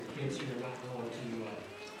kids here not going to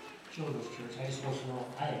children's church, I just want you to know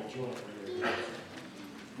I enjoy it when they're here.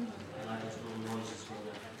 I like those little noises going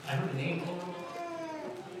on. I heard the name.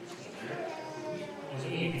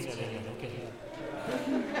 Okay.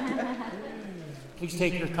 Please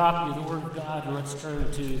take your copy of the Word of God and let's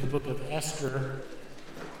turn to the book of Esther.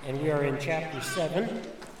 And we are in chapter 7.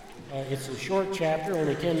 It's a short chapter,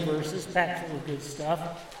 only 10 verses, packed full of good stuff.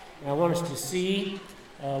 And I want us to see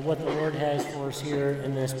what the Lord has for us here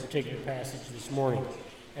in this particular passage this morning.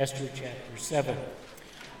 Esther chapter 7.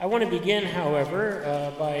 I want to begin,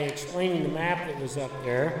 however, by explaining the map that was up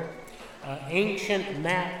there. Ancient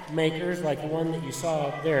map makers, like the one that you saw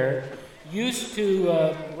up there, used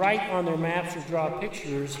to write on their maps or draw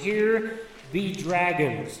pictures, "Here be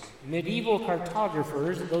dragons." Medieval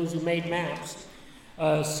cartographers, those who made maps,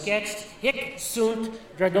 sketched "Hic sunt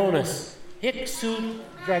dragones." Hic sunt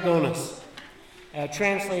dragones.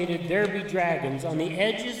 Translated, "There be dragons," on the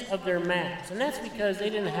edges of their maps. And that's because they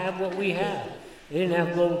didn't have what we have. They didn't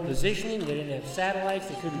have global positioning. They didn't have satellites.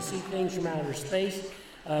 They couldn't see things from outer space.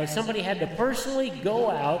 Somebody had to personally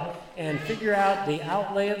go out and figure out the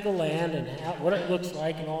outlay of the land and what it looks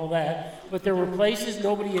like and all that. But there were places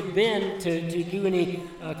nobody had been to do any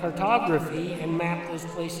cartography and map those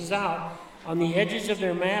places out. On the edges of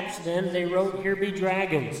their maps, then, they wrote, "Here be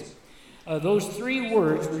dragons." Those three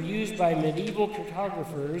words were used by medieval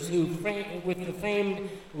cartographers who, with the famed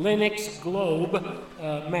Lenox globe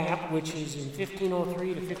map, which is in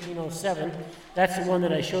 1503 to 1507. That's the one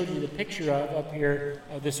that I showed you the picture of up here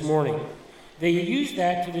this morning. They used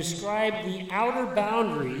that to describe the outer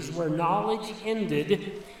boundaries where knowledge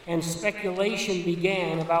ended and speculation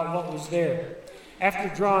began about what was there.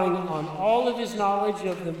 After drawing on all of his knowledge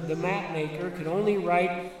of the map maker, could only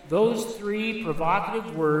write those three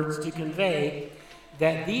provocative words to convey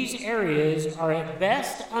that these areas are at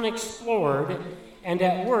best unexplored and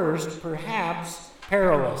at worst perhaps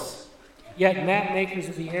perilous. Yet map makers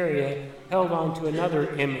of the area held on to another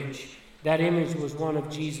image. That image was one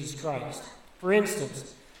of Jesus Christ. For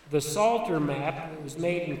instance, the Psalter map that was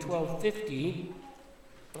made in 1250,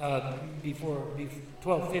 before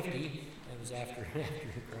 1250, was after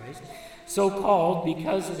Christ, so called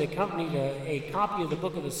because it accompanied a copy of the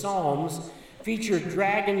book of the Psalms, featured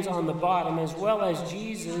dragons on the bottom as well as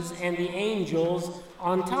Jesus and the angels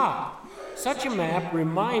on top. Such a map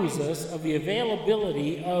reminds us of the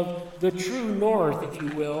availability of the true north, if you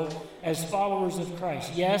will, as followers of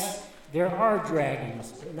Christ. Yes, there are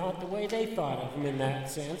dragons, not the way they thought of them in that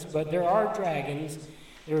sense, but there are dragons.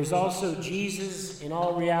 There is also Jesus in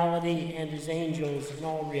all reality and his angels in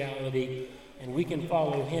all reality, and we can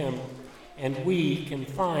follow him, and we can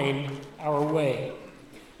find our way.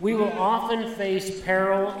 We will often face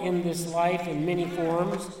peril in this life in many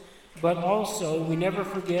forms, but also we never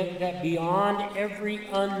forget that beyond every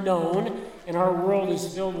unknown, and our world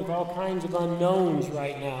is filled with all kinds of unknowns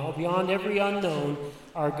right now, beyond every unknown,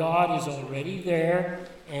 our God is already there,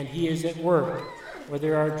 and he is at work.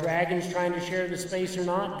 Whether there are dragons trying to share the space or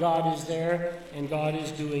not, God is there, and God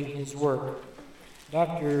is doing his work.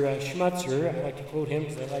 Dr. Schmutzer, I like to quote him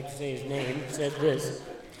because I like to say his name, said this: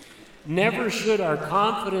 "Never should our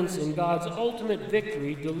confidence in God's ultimate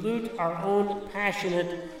victory dilute our own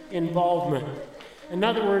passionate involvement." In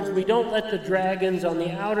other words, we don't let the dragons on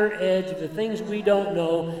the outer edge of the things we don't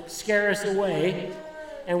know scare us away.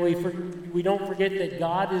 And we don't forget that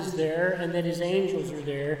God is there and that his angels are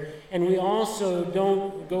there. And we also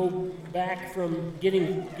don't go back from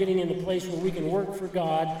getting in a place where we can work for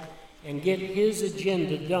God and get his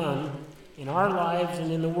agenda done in our lives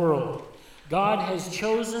and in the world. God has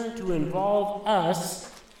chosen to involve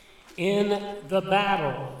us in the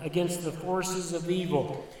battle against the forces of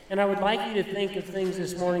evil. And I would like you to think of things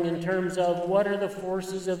this morning in terms of what are the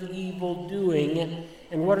forces of evil doing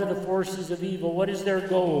and what are the forces of evil? What is their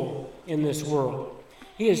goal in this world?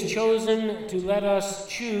 He has chosen to let us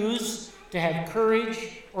choose to have courage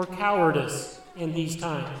or cowardice in these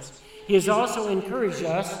times. He has also encouraged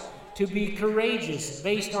us to be courageous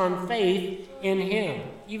based on faith in him,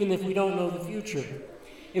 even if we don't know the future.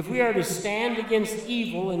 If we are to stand against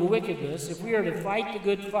evil and wickedness, if we are to fight the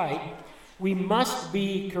good fight, we must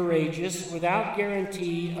be courageous without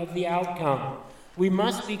guarantee of the outcome. We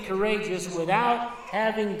must be courageous without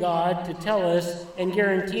having God to tell us and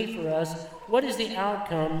guarantee for us what is the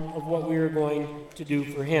outcome of what we are going to do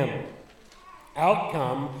for him.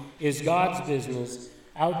 Outcome is God's business.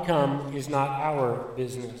 Outcome is not our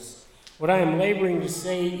business. What I am laboring to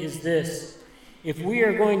say is this: if we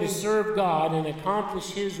are going to serve God and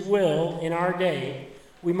accomplish his will in our day,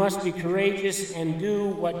 we must be courageous and do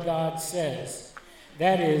what God says.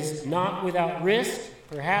 That is not without risk.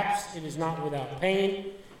 Perhaps it is not without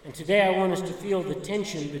pain. And today I want us to feel the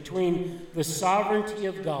tension between the sovereignty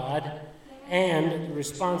of God and the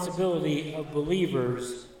responsibility of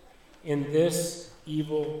believers in this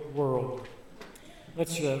evil world.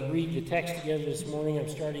 Let's read the text together this morning. I'm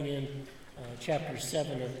starting in chapter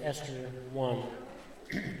 7 of Esther 1.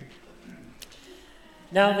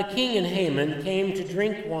 Now the king and Haman came to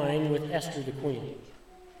drink wine with Esther the queen.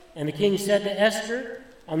 And the king said to Esther,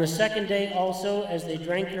 on the second day also, as they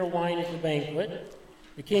drank their wine at the banquet,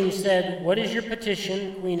 the king said, "What is your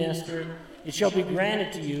petition, Queen Esther? It shall be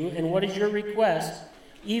granted to you. And what is your request?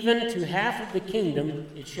 Even to half of the kingdom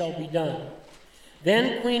it shall be done."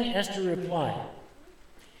 Then Queen Esther replied,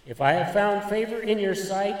 "If I have found favor in your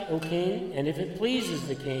sight, O king, and if it pleases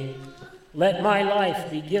the king, let my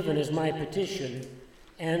life be given as my petition,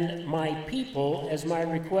 and my people as my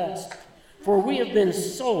request. For we have been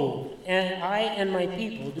sold, and I and my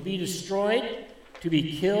people, to be destroyed, to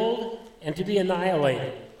be killed, and to be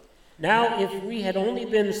annihilated. Now, if we had only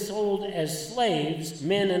been sold as slaves,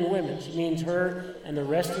 men and women," she means her and the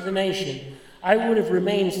rest of the nation, "I would have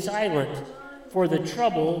remained silent, for the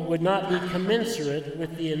trouble would not be commensurate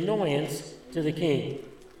with the annoyance to the king."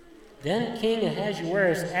 Then King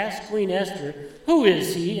Ahasuerus asked Queen Esther, "Who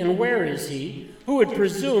is he and where is he who would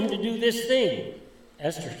presume to do this thing?"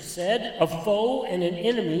 Esther said, "A foe and an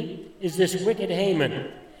enemy is this wicked Haman."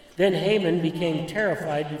 Then Haman became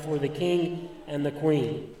terrified before the king and the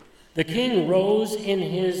queen. The king rose in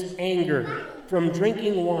his anger from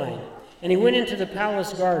drinking wine, and he went into the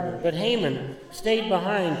palace garden. But Haman stayed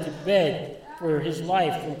behind to beg for his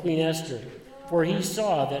life from Queen Esther, for he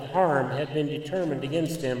saw that harm had been determined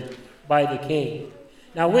against him by the king.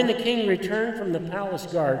 Now when the king returned from the palace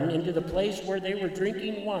garden into the place where they were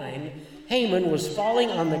drinking wine, Haman was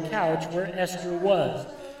falling on the couch where Esther was.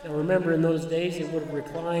 Now remember, in those days they would have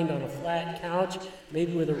reclined on a flat couch,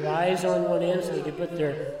 maybe with a rise on one end so they could put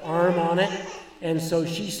their arm on it. And so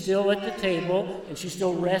she's still at the table, and she's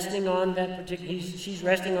still resting on that she's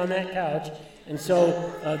resting on that couch. And so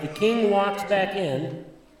the king walks back in,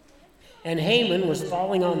 and Haman was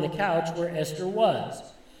falling on the couch where Esther was.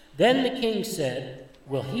 Then the king said,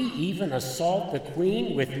 "Will he even assault the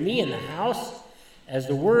queen with me in the house?" As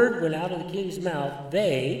the word went out of the king's mouth,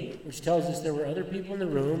 they, which tells us there were other people in the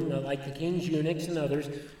room, like the king's eunuchs and others,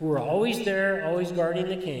 who were always there, always guarding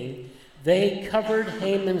the king, they covered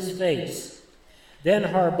Haman's face. Then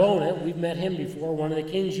Harbona, we've met him before, one of the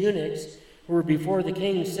king's eunuchs, who were before the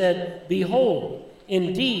king, said, "Behold,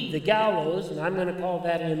 indeed the gallows," and I'm going to call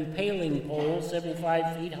that an impaling pole,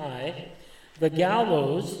 75 feet high, the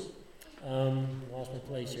gallows, lost my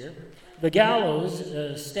place here, the gallows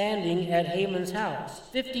standing at Haman's house,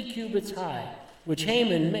 50 cubits high, which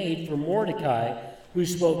Haman made for Mordecai, who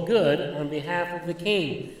spoke good on behalf of the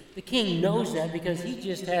king. The king knows that because he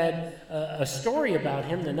just had a story about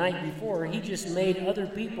him the night before. He just made other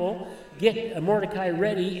people get Mordecai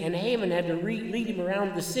ready, and Haman had to lead him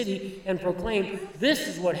around the city and proclaim, "This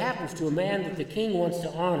is what happens to a man that the king wants to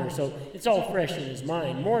honor." So it's all fresh in his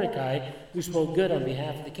mind. Mordecai, who spoke good on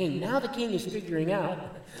behalf of the king. Now the king is figuring out,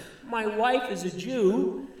 my wife is a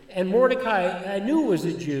Jew, and Mordecai I knew was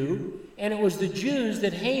a Jew, and it was the Jews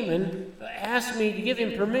that Haman asked me to give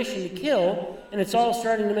him permission to kill, and it's all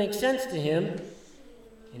starting to make sense to him,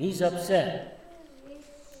 and he's upset.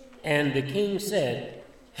 And the king said,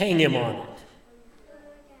 "Hang him on it."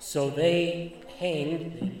 So they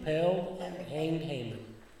impaled and hanged Haman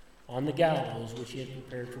on the gallows which he had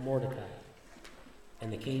prepared for Mordecai.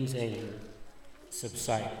 And the king's anger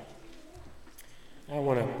subsided. I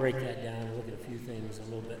want to break that down and look at a few things a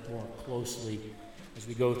little bit more closely as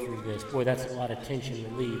we go through this. Boy, that's a lot of tension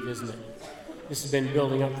relieved, isn't it? This has been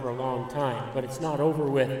building up for a long time, but it's not over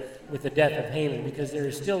with the death of Haman, because there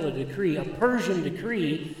is still a decree, a Persian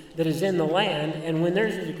decree that is in the land, and when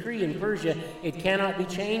there's a decree in Persia, it cannot be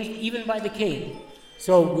changed even by the king.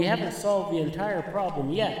 So we haven't solved the entire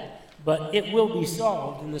problem yet, but it will be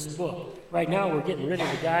solved in this book. Right now we're getting rid of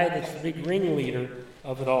the guy that's the big ringleader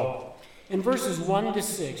of it all. In verses 1 to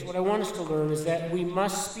 6, what I want us to learn is that we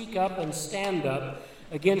must speak up and stand up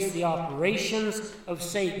against the operations of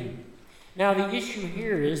Satan. Now, the issue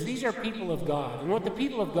here is these are people of God, and what the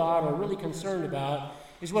people of God are really concerned about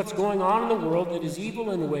is what's going on in the world that is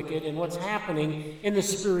evil and wicked, and what's happening in the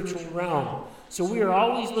spiritual realm. So we are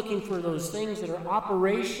always looking for those things that are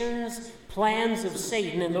operations, plans of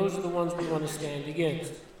Satan, and those are the ones we want to stand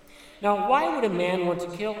against. Now, why would a man want to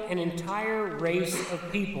kill an entire race of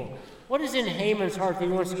people? What is in Haman's heart that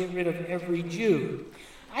he wants to get rid of every Jew?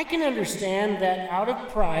 I can understand that out of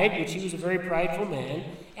pride, which he was a very prideful man,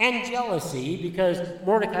 and jealousy, because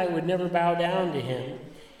Mordecai would never bow down to him,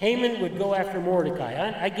 Haman would go after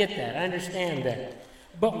Mordecai. I get that. I understand that.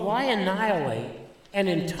 But why annihilate an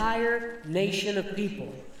entire nation of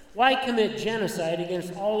people? Why commit genocide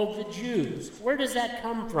against all of the Jews? Where does that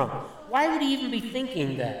come from? Why would he even be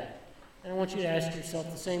thinking that? And I want you to ask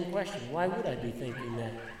yourself the same question. Why would I be thinking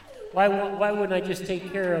that? Why wouldn't I just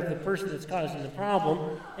take care of the person that's causing the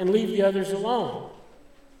problem and leave the others alone?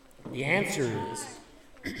 The answer is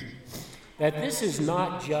that this is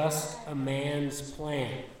not just a man's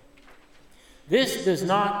plan. This does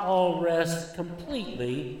not all rest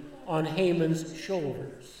completely on Haman's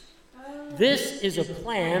shoulders. This is a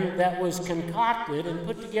plan that was concocted and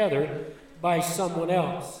put together by someone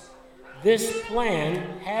else. This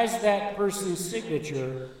plan has that person's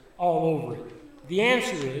signature all over it. The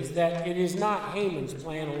answer is that it is not Haman's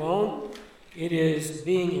plan alone. It is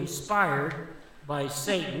being inspired by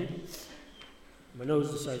Satan. My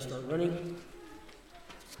nose decided to start running.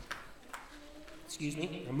 Excuse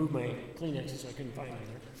me. I moved my Kleenexes so I couldn't find them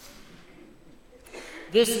there.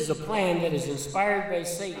 This is a plan that is inspired by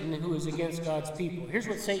Satan, who is against God's people. Here's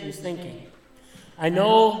what Satan's thinking. I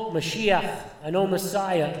know Mashiach, I know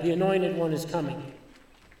Messiah, the anointed one, is coming.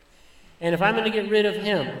 And if I'm going to get rid of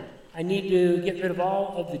him, I need to get rid of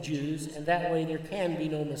all of the Jews, and that way there can be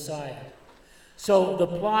no Messiah. So the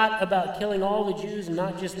plot about killing all the Jews and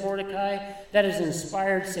not just Mordecai, that is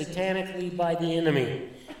inspired satanically by the enemy.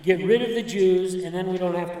 Get rid of the Jews, and then we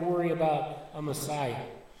don't have to worry about a Messiah.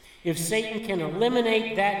 If Satan can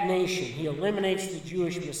eliminate that nation, he eliminates the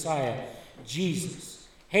Jewish Messiah, Jesus.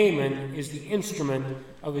 Haman is the instrument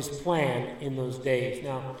of his plan in those days.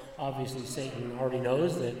 Now, obviously, Satan already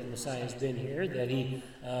knows that the Messiah has been here, that he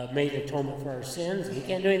made atonement for our sins. And he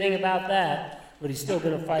can't do anything about that, but he's still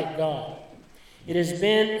going to fight God. It has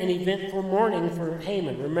been an eventful morning for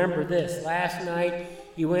Haman. Remember this. Last night,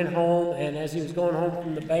 he went home, and as he was going home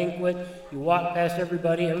from the banquet, he walked past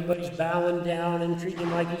everybody. Everybody's bowing down and treating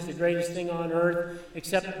him like he's the greatest thing on earth,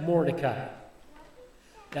 except Mordecai,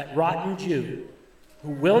 that rotten Jew, who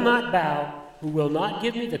will not bow, who will not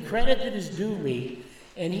give me the credit that is due me,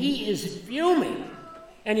 and he is fuming.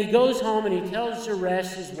 And he goes home and he tells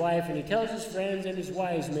Zeresh, his wife, and he tells his friends and his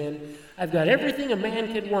wise men, I've got everything a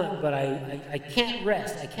man could want, but I can't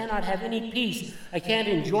rest. I cannot have any peace. I can't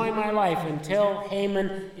enjoy my life until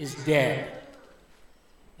Haman is dead.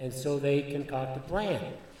 And so they concoct a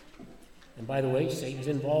plan. And by the way, Satan's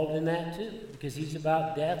involved in that too, because he's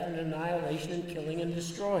about death and annihilation and killing and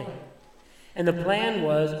destroying. And the plan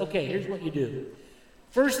was, okay, here's what you do.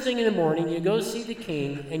 First thing in the morning, you go see the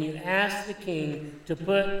king, and you ask the king to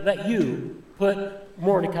let you put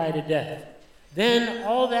Mordecai to death. Then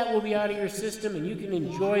all that will be out of your system, and you can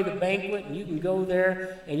enjoy the banquet, and you can go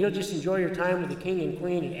there, and you'll just enjoy your time with the king and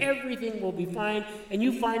queen, and everything will be fine, and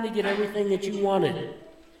you finally get everything that you wanted.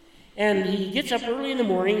 And he gets up early in the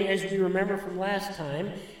morning, as we remember from last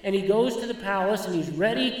time, and he goes to the palace, and he's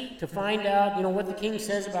ready to find out, what the king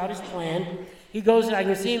says about his plan. He goes, and I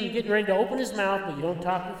can see him getting ready to open his mouth, but you don't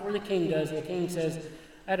talk before the king does. And the king says,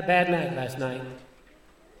 I had a bad night last night.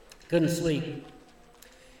 Couldn't sleep.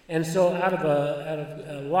 And so out of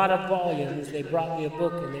a lot of volumes, they brought me a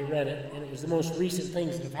book and they read it. And it was the most recent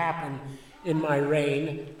things that have happened in my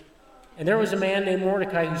reign. And there was a man named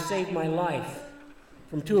Mordecai who saved my life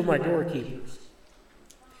from two of my doorkeepers.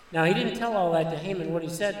 Now, he didn't tell all that to Haman. What he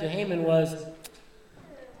said to Haman was,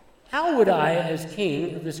 how would I, as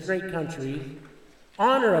king of this great country,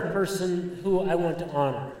 honor a person who I want to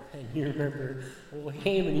honor? And you remember,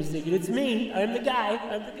 Haman, he's thinking, it's me, I'm the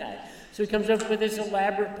guy. So he comes up with this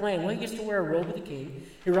elaborate plan. Well, he gets to wear a robe of the king.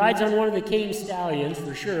 He rides on one of the king's stallions,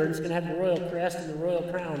 for sure, and it's going to have the royal crest and the royal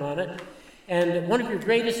crown on it. And one of your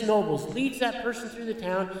greatest nobles leads that person through the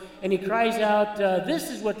town, and he cries out, this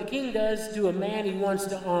is what the king does to a man he wants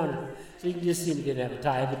to honor. So you can just see him getting out of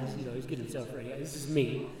tie, but he's getting himself ready. This is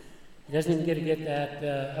me. He doesn't even get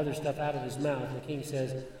that other stuff out of his mouth. The king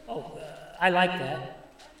says, I like that.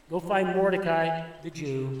 Go find Mordecai, the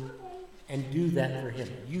Jew, and do that for him.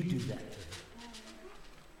 You do that for him.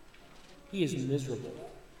 He is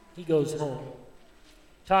miserable. He goes home,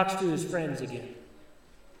 talks to his friends again.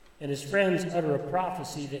 And his friends utter a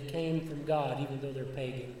prophecy that came from God, even though they're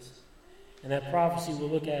pagans. And that prophecy we'll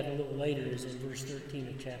look at a little later is in verse 13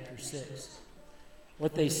 of chapter 6.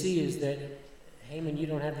 What they see is that, Haman, you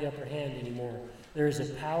don't have the upper hand anymore. There is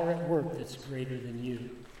a power at work that's greater than you.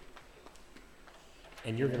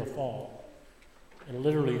 And you're going to fall. And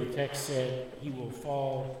literally the text said, he will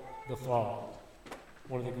fall the fall.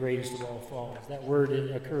 One of the greatest of all falls. That word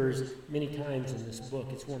occurs many times in this book.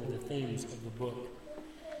 It's one of the themes of the book.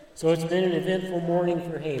 So it's been an eventful morning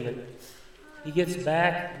for Haman. He gets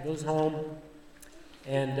back, goes home,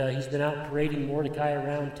 and he's been out parading Mordecai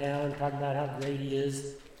around town, talking about how great he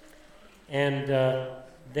is. And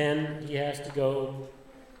then he has to go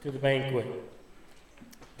to the banquet.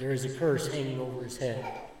 There is a curse hanging over his head.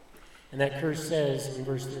 And that curse says in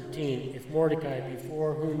verse 13, if Mordecai,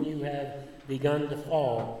 before whom you have begun to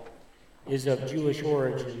fall, is of Jewish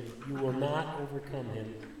origin, you will not overcome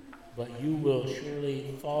him, but you will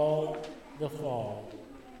surely fall the fall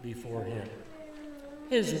before him.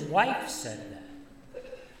 His wife said that.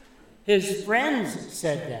 His friends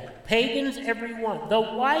said that. Pagans, everyone. The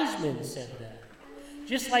wise men said that.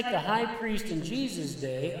 Just like the high priest in Jesus'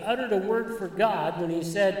 day uttered a word for God when he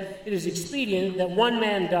said it is expedient that one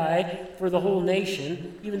man die for the whole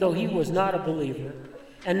nation, even though he was not a believer.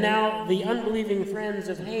 And now the unbelieving friends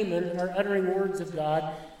of Haman are uttering words of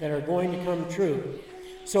God that are going to come true.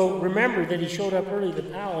 So remember that he showed up early to the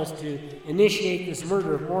palace to initiate this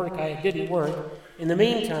murder of Mordecai. It didn't work. In the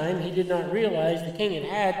meantime, he did not realize the king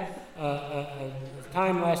had a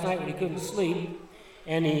time last night when he couldn't sleep,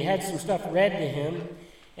 and he had some stuff read to him,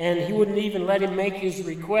 and he wouldn't even let him make his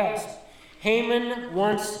request. Haman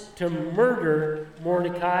wants to murder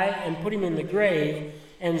Mordecai and put him in the grave,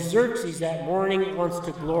 and Xerxes that morning wants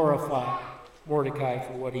to glorify Mordecai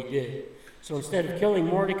for what he did. So instead of killing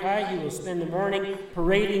Mordecai, he will spend the morning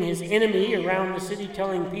parading his enemy around the city,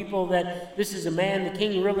 telling people that this is a man the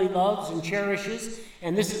king really loves and cherishes,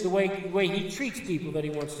 and this is the way he treats people that he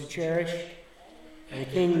wants to cherish. And the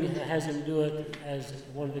king has him do it as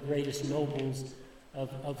one of the greatest nobles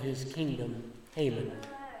of his kingdom, Haman.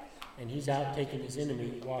 And he's out taking his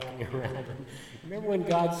enemy, walking around. Remember when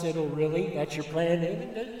God said, oh, really? That's your plan,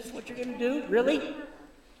 Haman? This is what you're going to do? Really?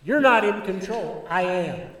 You're not in control. I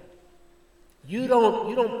am. You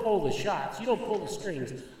don't pull the shots. You don't pull the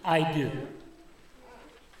strings. I do.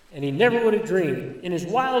 And he never would have dreamed, in his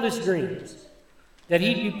wildest dreams, that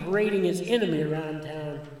he'd be parading his enemy around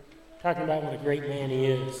town, talking about what a great man he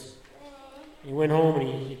is. He went home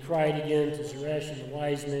and he cried again to Zeresh and the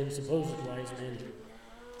wise men, supposed wise men,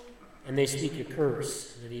 and they speak a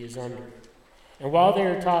curse that he is under. And while they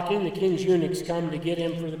are talking, the king's eunuchs come to get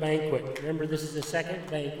him for the banquet. Remember, this is the second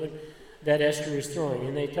banquet that Esther is throwing,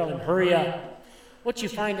 and they tell him, hurry up. What you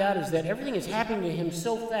find out is that everything is happening to him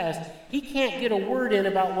so fast, he can't get a word in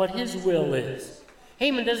about what his will is.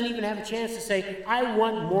 Haman doesn't even have a chance to say, I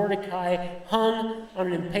want Mordecai hung on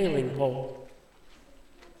an impaling pole.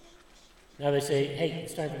 Now they say, hey,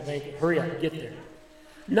 it's time for the banquet. Hurry up, get there.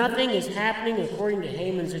 Nothing is happening according to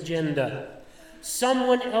Haman's agenda.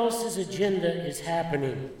 Someone else's agenda is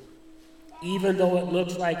happening. Even though it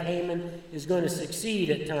looks like Haman is going to succeed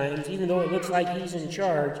at times, even though it looks like he's in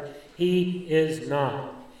charge, he is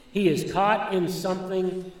not. He is caught in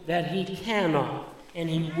something that he cannot and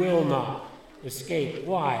he will not escape.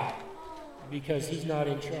 Why? Because he's not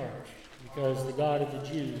in charge. Because the God of the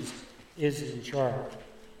Jews is in charge.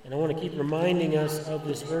 And I want to keep reminding us of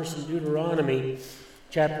this verse in Deuteronomy,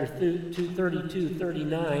 chapter 32,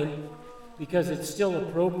 39, because it's still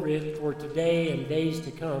appropriate for today and days to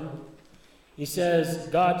come. He says,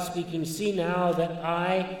 God speaking, see now that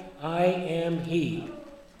I am he.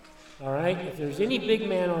 All right? If there's any big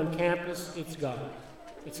man on campus, it's God.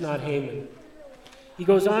 It's not Haman. He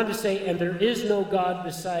goes on to say, and there is no God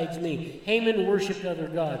besides me. Haman worshipped other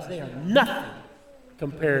gods. They are nothing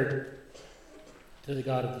compared to the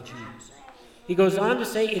God of the Jews. He goes on to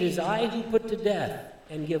say, it is I who put to death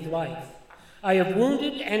and give life. I have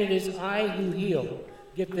wounded, and it is I who heal.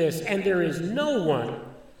 Get this, and there is no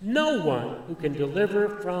one who can deliver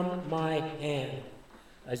from my hand.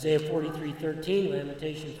 Isaiah 43:13,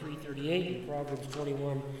 Lamentation 3:38, and Proverbs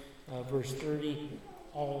 21, verse 30,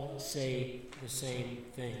 all say the same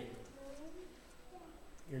thing.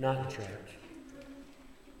 You're not in charge.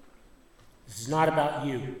 This is not about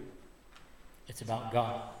you. It's about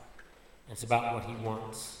God. It's about what he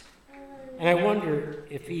wants. And I wonder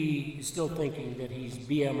if he is still thinking that he's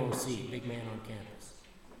BMOC, big man on campus.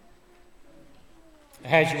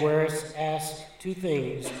 Ahasuerus asked two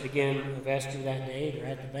things again of Esther that day. They're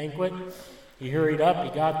at the banquet. He hurried up. He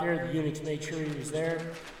got there. The eunuchs made sure he was there.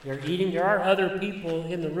 They're eating. There are other people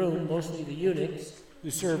in the room, mostly the eunuchs, who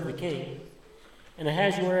serve the king. And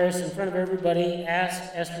Ahasuerus, in front of everybody,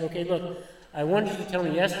 asked Esther, okay, look, I wanted you to tell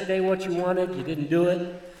me yesterday what you wanted. You didn't do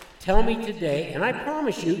it. Tell me today, and I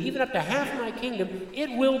promise you, even up to half my kingdom,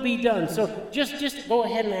 it will be done. So just go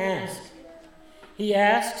ahead and ask. He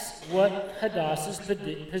asks what Hadassah's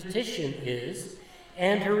petition is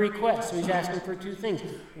and her request. So he's asking for two things.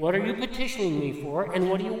 What are you petitioning me for,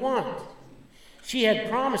 and what do you want? She had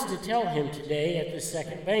promised to tell him today at the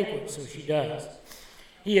second banquet, so she does.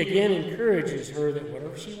 He again encourages her that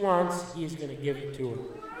whatever she wants, he is going to give it to her.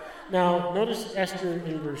 Now, notice Esther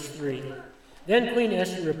in verse 3. Then Queen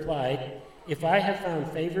Esther replied, if I have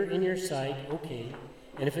found favor in your sight, O king,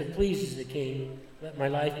 And if it pleases the king, let my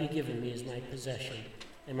life be given me as my possession,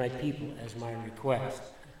 and my people as my request.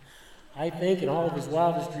 I think in all of his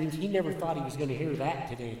wildest dreams, he never thought he was going to hear that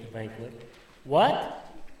today at the banquet. What?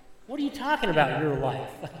 What are you talking about, your life?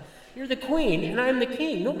 You're the queen, and I'm the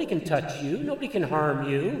king. Nobody can touch you. Nobody can harm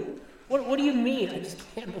you. What do you mean? I just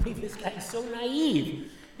can't believe this guy's so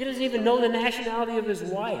naive. He doesn't even know the nationality of his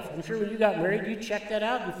wife. I'm sure when you got married, you checked that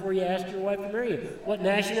out before you asked your wife to marry you. What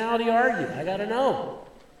nationality are you? I got to know.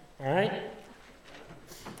 All right?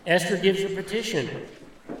 Esther gives her petition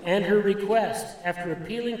and her request after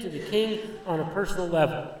appealing to the king on a personal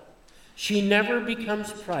level. She never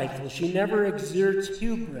becomes prideful. She never exerts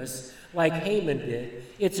hubris like Haman did.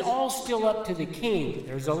 It's all still up to the king.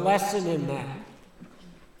 There's a lesson in that.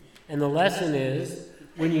 And the lesson is,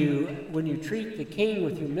 when you treat the king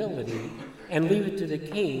with humility and leave it to the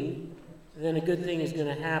king, then a good thing is going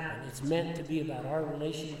to happen. It's meant to be about our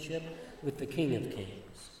relationship with the King of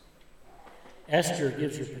Kings. Esther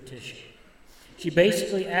gives her petition. She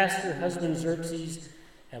basically asked her husband Xerxes,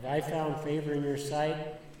 have I found favor in your sight?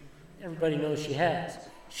 Everybody knows she has.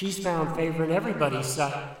 She's found favor in everybody's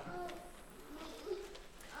sight.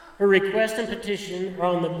 Her request and petition are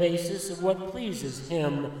on the basis of what pleases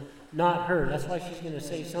him, not her. That's why she's going to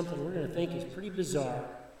say something we're going to think is pretty bizarre.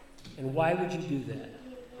 And why would you do that?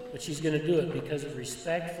 But she's going to do it because of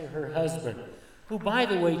respect for her husband, who, by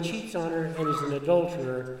the way, cheats on her and is an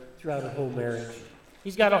adulterer throughout her whole marriage.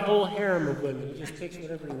 He's got a whole harem of women. He just picks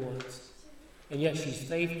whatever he wants. And yet she's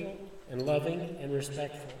faithful and loving and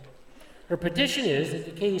respectful. Her petition is that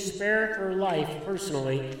the king spare her life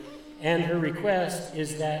personally, and her request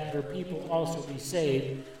is that her people also be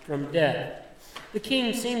saved from death. The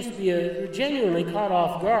king seems to be genuinely caught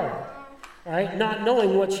off guard, right? Not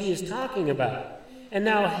knowing what she is talking about. And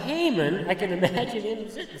now Haman, I can imagine him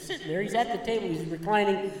sitting there. He's at the table. He's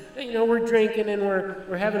reclining. We're drinking and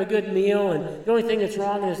we're having a good meal. And the only thing that's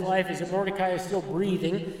wrong in his life is that Mordecai is still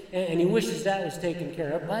breathing, and he wishes that was taken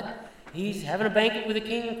care of. But he's having a banquet with the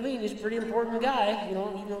king and queen. He's a pretty important guy.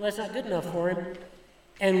 Even though that's not good enough for him.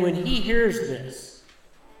 And when he hears this,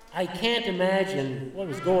 I can't imagine what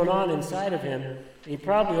was going on inside of him. He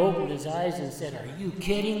probably opened his eyes and said, "Are you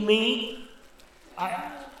kidding me?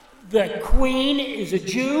 The queen is a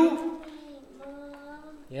Jew?"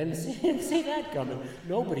 He didn't see that coming.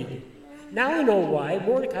 Nobody did. Now we know why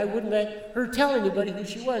Mordecai wouldn't let her tell anybody who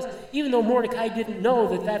she was. Even though Mordecai didn't know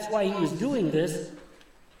that that's why he was doing this,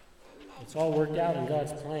 it's all worked out in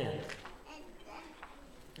God's plan.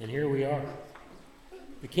 And here we are.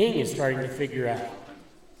 The king is starting to figure out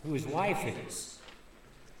who his wife is.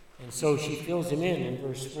 And so she fills him in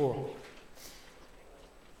verse 4.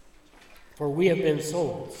 For we have been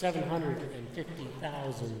sold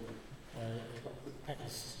 750,000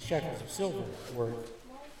 shekels of silver worth.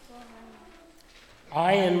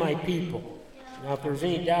 I and my people. Now, if there's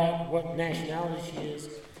any doubt what nationality she is,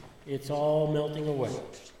 it's all melting away.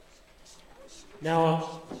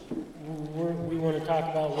 Now, we want to talk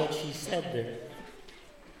about what she said there.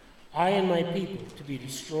 I and my people, to be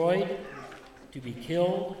destroyed, to be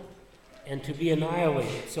killed, and to be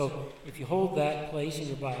annihilated. So if you hold that place in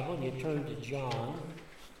your Bible and you turn to John,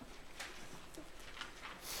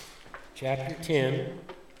 chapter 10.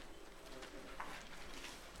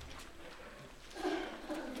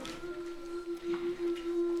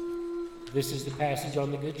 This is the passage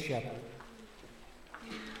on the Good Shepherd.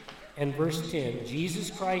 And verse 10, Jesus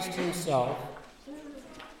Christ himself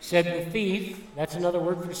said the thief, that's another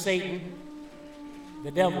word for Satan, the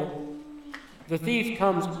devil, the thief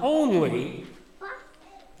comes only,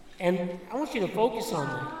 and I want you to focus on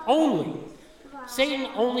that, only. Satan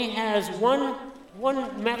only has one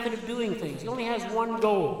method of doing things. He only has one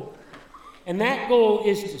goal. And that goal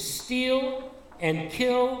is to steal and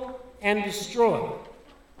kill and destroy.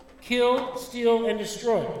 Kill, steal, and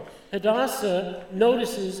destroy. Hadassah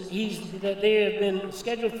notices that they have been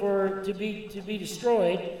scheduled to be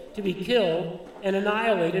destroyed, to be killed, and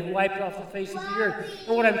annihilated, wiped off the face of the earth.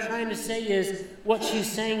 And what I'm trying to say is, what she's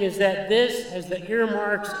saying is that this has the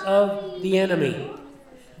earmarks of the enemy.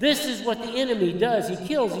 This is what the enemy does. He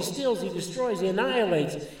kills, he steals, he destroys, he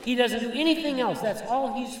annihilates. He doesn't do anything else. That's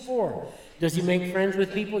all he's for. Does he make friends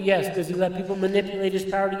with people? Yes. Does he let people manipulate his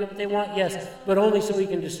power to get what they want? Yes. But only so he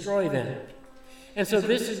can destroy them. And so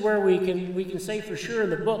this is where we can say for sure in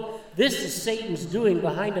the book, this is Satan's doing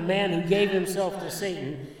behind a man who gave himself to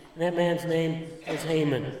Satan, and that man's name is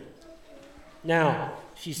Haman. Now,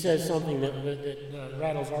 she says something that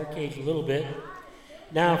rattles our cage a little bit.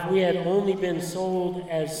 Now, if we had only been sold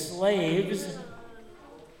as slaves,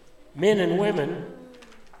 men and women,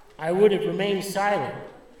 I would have remained silent.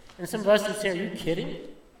 And some of us would say, are you kidding?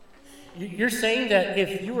 You're saying that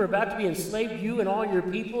if you were about to be enslaved, you and all your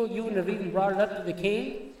people, you wouldn't have even brought it up to the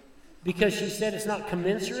king? Because she said it's not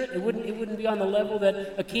commensurate? It wouldn't be on the level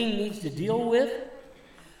that a king needs to deal with?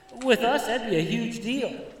 With us, that'd be a huge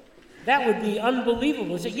deal. That would be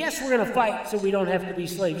unbelievable. Say, yes, we're going to fight so we don't have to be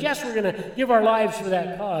slaves. Yes, we're going to give our lives for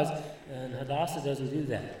that cause. And Hadassah doesn't do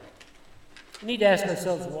that. We need to ask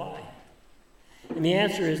ourselves why. And the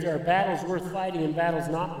answer is there are battles worth fighting and battles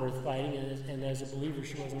not worth fighting. And as a believer,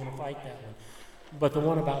 she wasn't going to fight that one. But the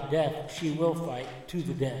one about death, she will fight to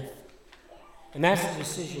the death. And that's the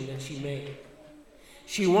decision that she made.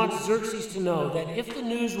 She wants Xerxes to know that if the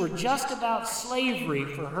news were just about slavery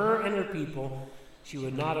for her and her people, she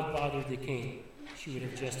would not have bothered the king. She would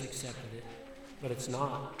have just accepted it. But it's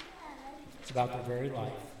not. It's about the very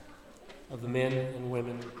life of the men and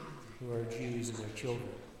women who are Jews and their children.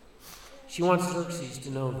 She wants Xerxes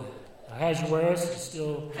to know that. Ahasuerus is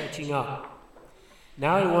still catching up.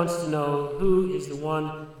 Now he wants to know who is the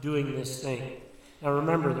one doing this thing. Now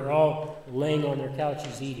remember, they're all laying on their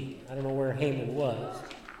couches eating. I don't know where Haman was,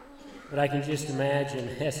 but I can just imagine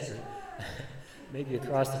Esther, maybe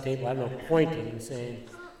across the table, I don't know, pointing and saying,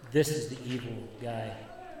 this is the evil guy.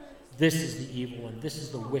 This is the evil one. This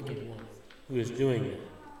is the wicked one who is doing it.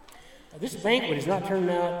 Now, this banquet is not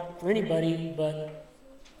turning out for anybody but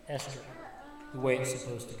Esther, the way it's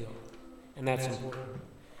supposed to go. And that's important.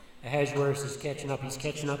 Ahasuerus is catching up. He's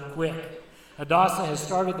catching up quick. Hadassah has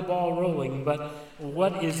started the ball rolling, but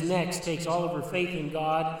what is next takes all of her faith in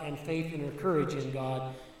God and faith in her courage in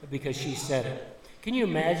God because she said it. Can you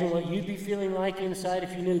imagine what you'd be feeling like inside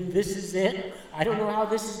if you knew this is it? I don't know how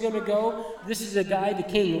this is going to go. This is a guy the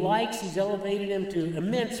king likes. He's elevated him to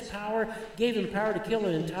immense power, gave him power to kill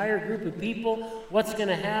an entire group of people. What's going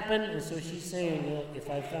to happen? And so she's saying, well,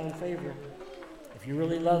 if I found favor, if you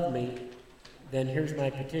really love me, then here's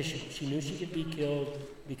my petition. She knew she could be killed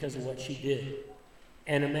because of what she did.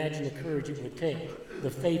 And imagine the courage it would take,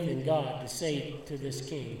 the faith in God to say to this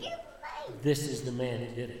king, this is the man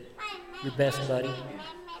who did it. Your best buddy,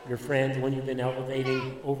 your friend, the one you've been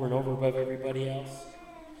elevating over and over above everybody else.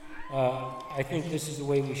 I think this is the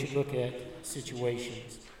way we should look at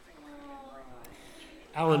situations.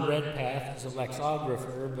 Alan Redpath is a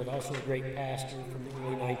lexicographer, but also a great pastor from the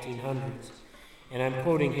early 1900s. And I'm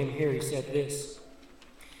quoting him here. He said this: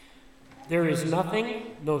 "There is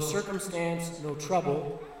nothing, no circumstance, no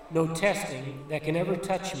trouble, no testing that can ever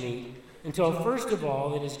touch me until first of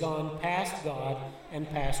all it has gone past God and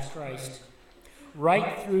past Christ,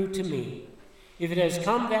 right through to me. If it has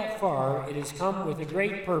come that far, it has come with a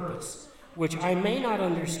great purpose, which I may not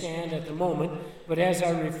understand at the moment, but as I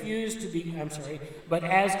refuse to become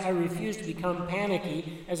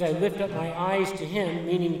panicky as I lift up my eyes to him,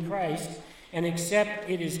 meaning Christ, and accept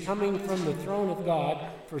it is coming from the throne of God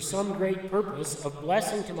for some great purpose of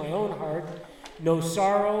blessing to my own heart, no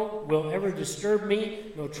sorrow will ever disturb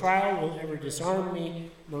me, no trial will ever disarm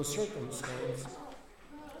me, no circumstance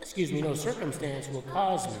will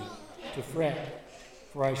cause me to fret,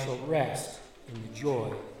 for I shall rest in the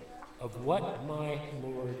joy of what my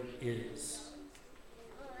Lord is."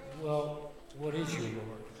 Well, what is your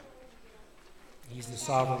Lord? He's the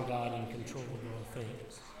sovereign God in control of all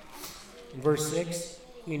things. In verse 6,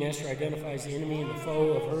 Queen Esther identifies the enemy and the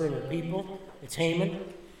foe of her and her people. It's Haman.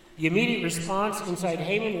 The immediate response inside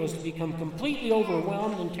Haman was to become completely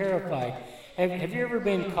overwhelmed and terrified. Have you ever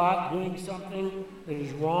been caught doing something that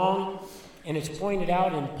is wrong and it's pointed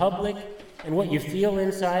out in public, and what you feel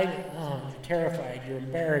inside? Oh, you're terrified, you're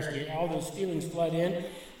embarrassed, all those feelings flood in.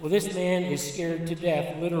 Well, this man is scared to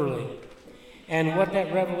death, literally. And what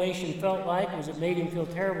that revelation felt like was it made him feel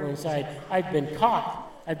terrible inside. I've been caught.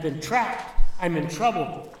 I've been trapped. I'm in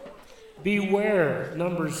trouble. Beware,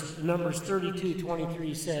 Numbers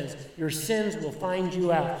 32:23 says, your sins will find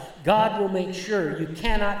you out. God will make sure you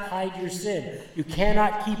cannot hide your sin. You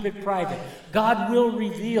cannot keep it private. God will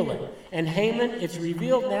reveal it. And Haman, it's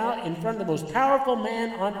revealed now in front of the most powerful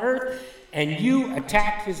man on earth, and you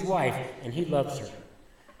attacked his wife, and he loves her.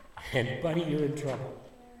 And buddy, you're in trouble.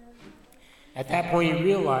 At that point, he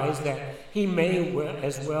realized that he may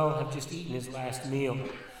as well have just eaten his last meal.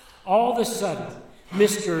 All of a sudden,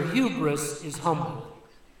 Mr. Hubris is humble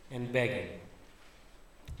and begging.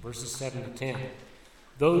 Verses 7 to 10.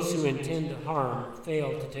 Those who intend to harm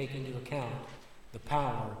fail to take into account the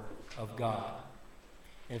power of God.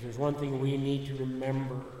 And if there's one thing we need to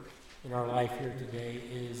remember in our life here today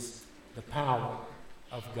is the power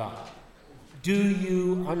of God. Do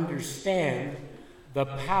you understand the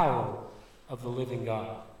power of the living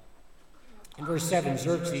God? In verse 7,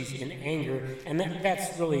 Xerxes in anger, and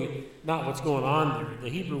that's really not what's going on there. The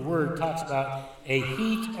Hebrew word talks about a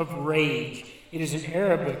heat of rage. It is an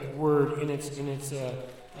Arabic word in its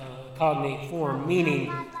cognate form,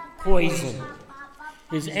 meaning poison.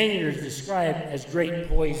 His anger is described as great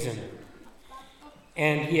poison.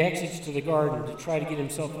 And he exits to the garden to try to get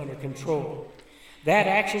himself under control. That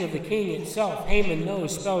action of the king itself, Haman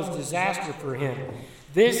knows, spells disaster for him.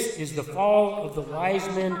 This is the fall of the wise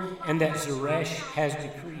men, and that Zeresh has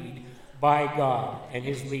decreed by God and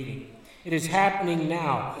his leading. It is happening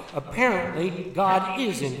now. Apparently, God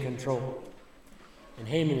is in control. And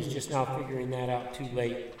Haman is just now figuring that out too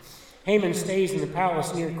late. Haman stays in the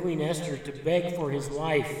palace near Queen Esther to beg for his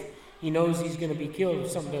life. He knows he's going to be killed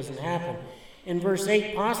if something doesn't happen. In verse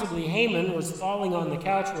 8, possibly Haman was falling on the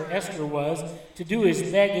couch where Esther was to do his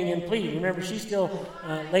begging and pleading. Remember, she's still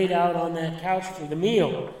laid out on that couch for the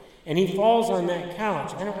meal. And he falls on that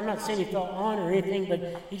couch. I'm not saying he fell on or anything,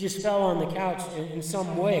 but he just fell on the couch in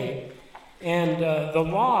some way. And the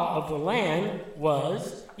law of the land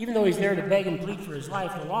was, even though he's there to beg and plead for his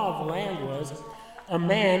life, the law of the land was a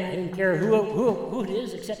man, didn't care who it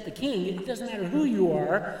is except the king, it doesn't matter who you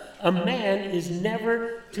are, a man is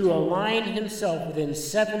never to align himself within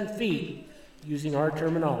 7 feet, using our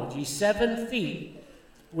terminology, 7 feet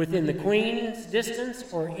within the queen's distance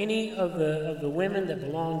or any of the women that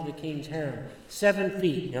belong to the king's harem. 7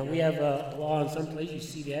 feet. Now we have a law in some places, you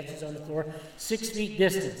see the X's on the floor, 6 feet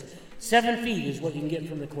distance. 7 feet is what you can get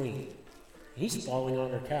from the queen. He's falling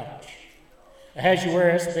on her couch.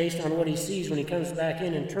 Ahasuerus, based on what he sees when he comes back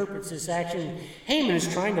in, interprets this action. Haman is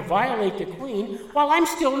trying to violate the queen while I'm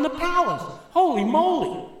still in the palace. Holy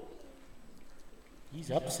moly! He's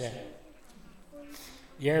upset.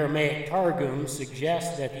 The Aramaic Targum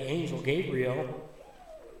suggests that the angel Gabriel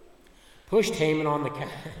pushed Haman on the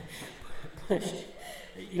couch.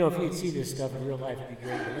 You know, if you'd see this stuff in real life, it'd be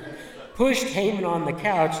great. Pushed Haman on the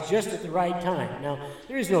couch just at the right time. Now,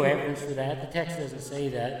 there is no evidence for that. The text doesn't say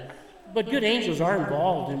that. But good angels are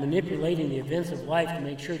involved in manipulating the events of life to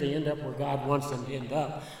make sure they end up where God wants them to end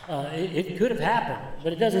up. It could have happened,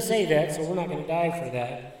 but it doesn't say that, so we're not going to die for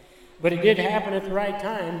that. But it did happen at the right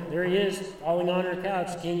time. There he is, falling on her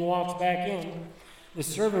couch. The king walks back in. The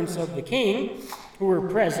servants of the king who were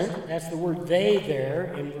present, that's the word they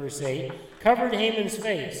there in verse 8, covered Haman's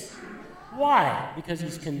face. Why? Because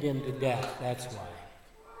he's condemned to death. That's why.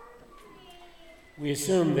 We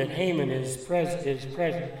assume that Haman is present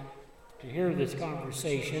to hear this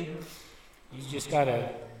conversation. He's just got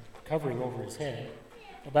a covering over his head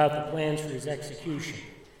about the plans for his execution.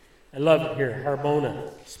 I love it here.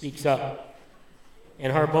 Harbona speaks up.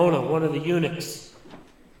 And Harbona, one of the eunuchs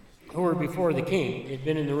who were before the king, had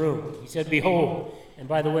been in the room. He said, "Behold," and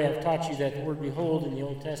by the way, I've taught you that the word behold in the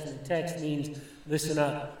Old Testament text means listen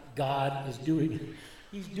up. God is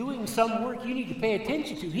He's doing some work you need to pay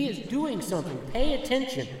attention to. He is doing something. Pay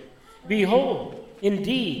attention. Behold,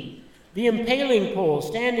 indeed, the impaling pole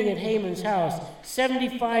standing at Haman's house,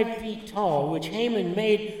 75 feet tall, which Haman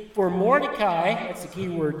made for Mordecai, that's the key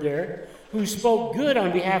word there, who spoke good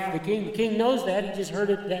on behalf of the king. The king knows that. He just heard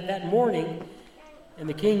it that morning. And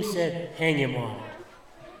the king said, hang him on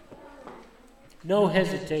it. No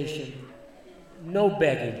hesitation, no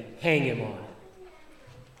begging, hang him on it.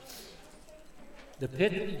 The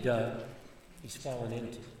pit that he dug, he's fallen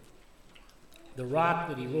into. The rock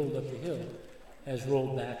that he rolled up the hill has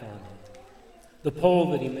rolled back on him. The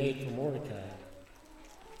pole that he made for Mordecai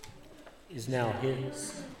is now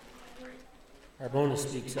his. Harbona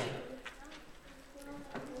speaks up.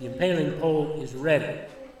 The impaling pole is ready,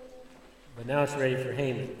 but now it's ready for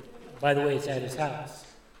Haman. By the way, it's at his house.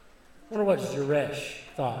 I wonder what Zeresh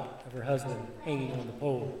thought of her husband hanging on the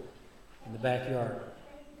pole in the backyard.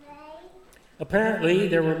 Apparently,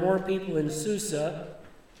 there were more people in Susa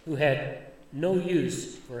who had no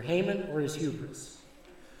use for Haman or his hubris.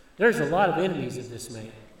 There's a lot of enemies of this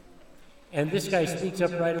man. And this guy speaks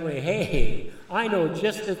up right away. Hey, I know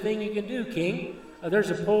just the thing you can do, king.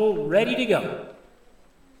 There's a pole ready to go.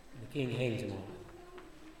 And the king hangs him on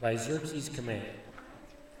it by Xerxes' command.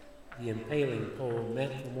 The impaling pole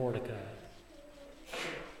meant for Mordecai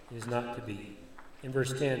is not to be. In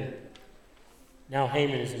verse 10, now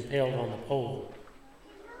Haman is impaled on the pole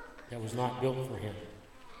that was not built for him.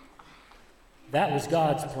 That was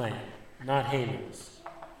God's plan, not Haman's.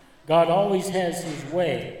 God always has his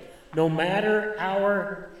way, no matter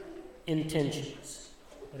our intentions,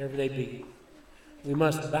 whatever they be. We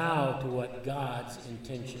must bow to what God's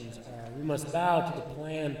intentions are. We must bow to the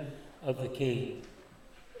plan of the king.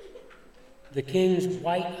 The king's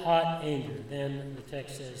white-hot anger, then the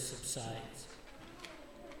text says, subsides.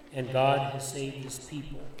 And God has saved his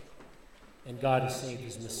people. And God has saved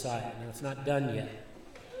his Messiah. Now, it's not done yet,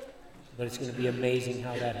 but it's going to be amazing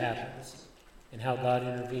how that happens. and how God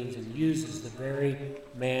intervenes and uses the very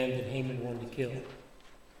man that Haman wanted to kill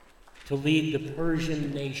to lead the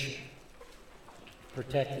Persian nation,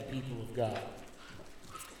 protect the people of God.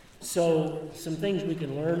 So, some things we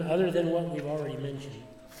can learn other than what we've already mentioned.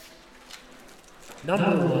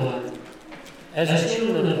 Number one, as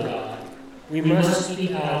children of God, we must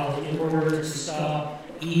speak out in order to stop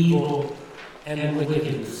evil and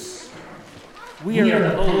wickedness. We are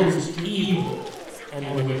opposed to evil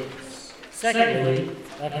and wickedness. Secondly,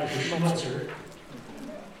 Dr. Schmutzler,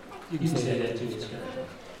 you can say that too,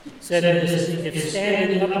 said this: if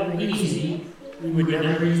standing up were easy, we would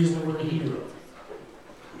never use the word hero.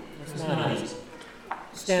 It's not easy.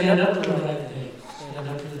 Stand up for the right things. Stand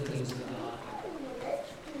up for the things of God.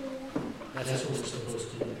 That's what we're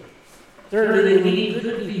supposed to do. Thirdly, we need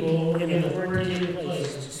good people in authoritative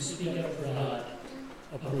places to speak up for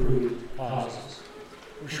God-approved causes.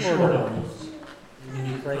 We're short on those. We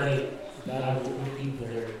need to pray that God will put people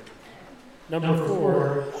there. Number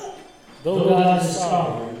 4, though God is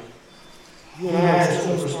sovereign, you and I are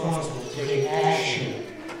still responsible to take action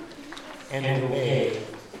and obey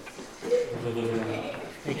the living God.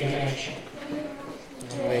 Take action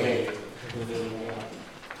and obey the living God.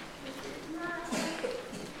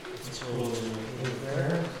 Let's close in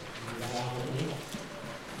prayer.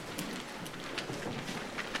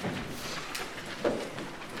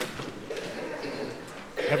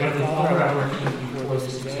 Heavenly Father, I want to thank you for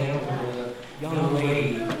this example of a young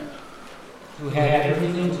lady who had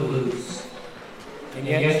everything to lose, and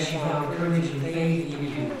yet she found courage and faith in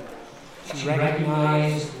you. She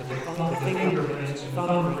recognized the fingerprints, the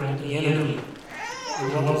thumbprint of the enemy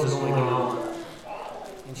and what was going on.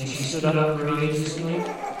 And she stood up courageously,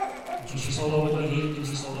 and she spoke what needed to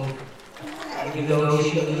be spoken. Even though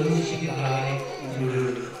she knew she could die, you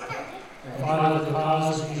knew. And Father, the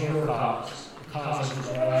cause is your cause. The cause is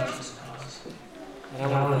a righteous cause. And I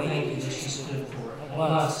want to thank you that she stood for it. Help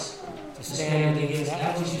us to stand against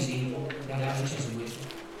that which is evil, that which is wicked.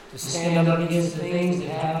 To stand up against the things that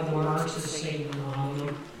have the marks of Satan on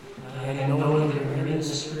them, and knowing that we're in the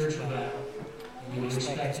spiritual battle. And you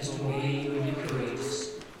expect us to obey you and be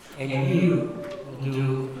courageous. And you will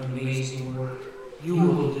do amazing work. You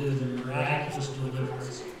will do the miraculous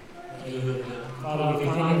deliverance that you have done. Father, we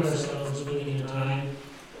find ourselves living in a time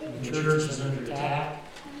when the church is under attack,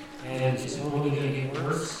 and it's only going to get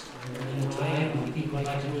worse. We're in a time when people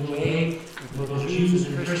like to move away, both Jews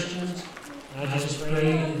and Christians. And I just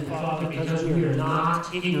pray, Father, because we are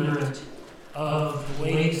not ignorant of the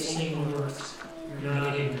way that Satan works, you're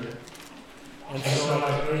not ignorant. And so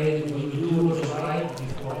I pray that we do what is right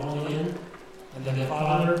before all in, and that,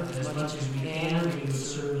 Father, as much as we can, we will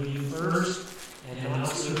serve you first and not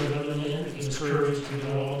serve other men. Give us courage to do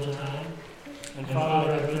it all the time. And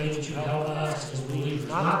Father, I pray that you help us as believers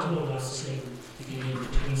not to allow Satan to get in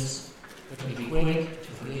between us, but to be quick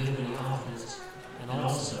to forgive any offense, and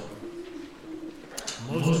also,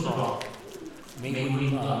 most of all, may we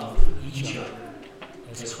love each other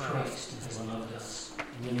as Christ has loved us.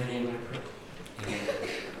 In your name I pray.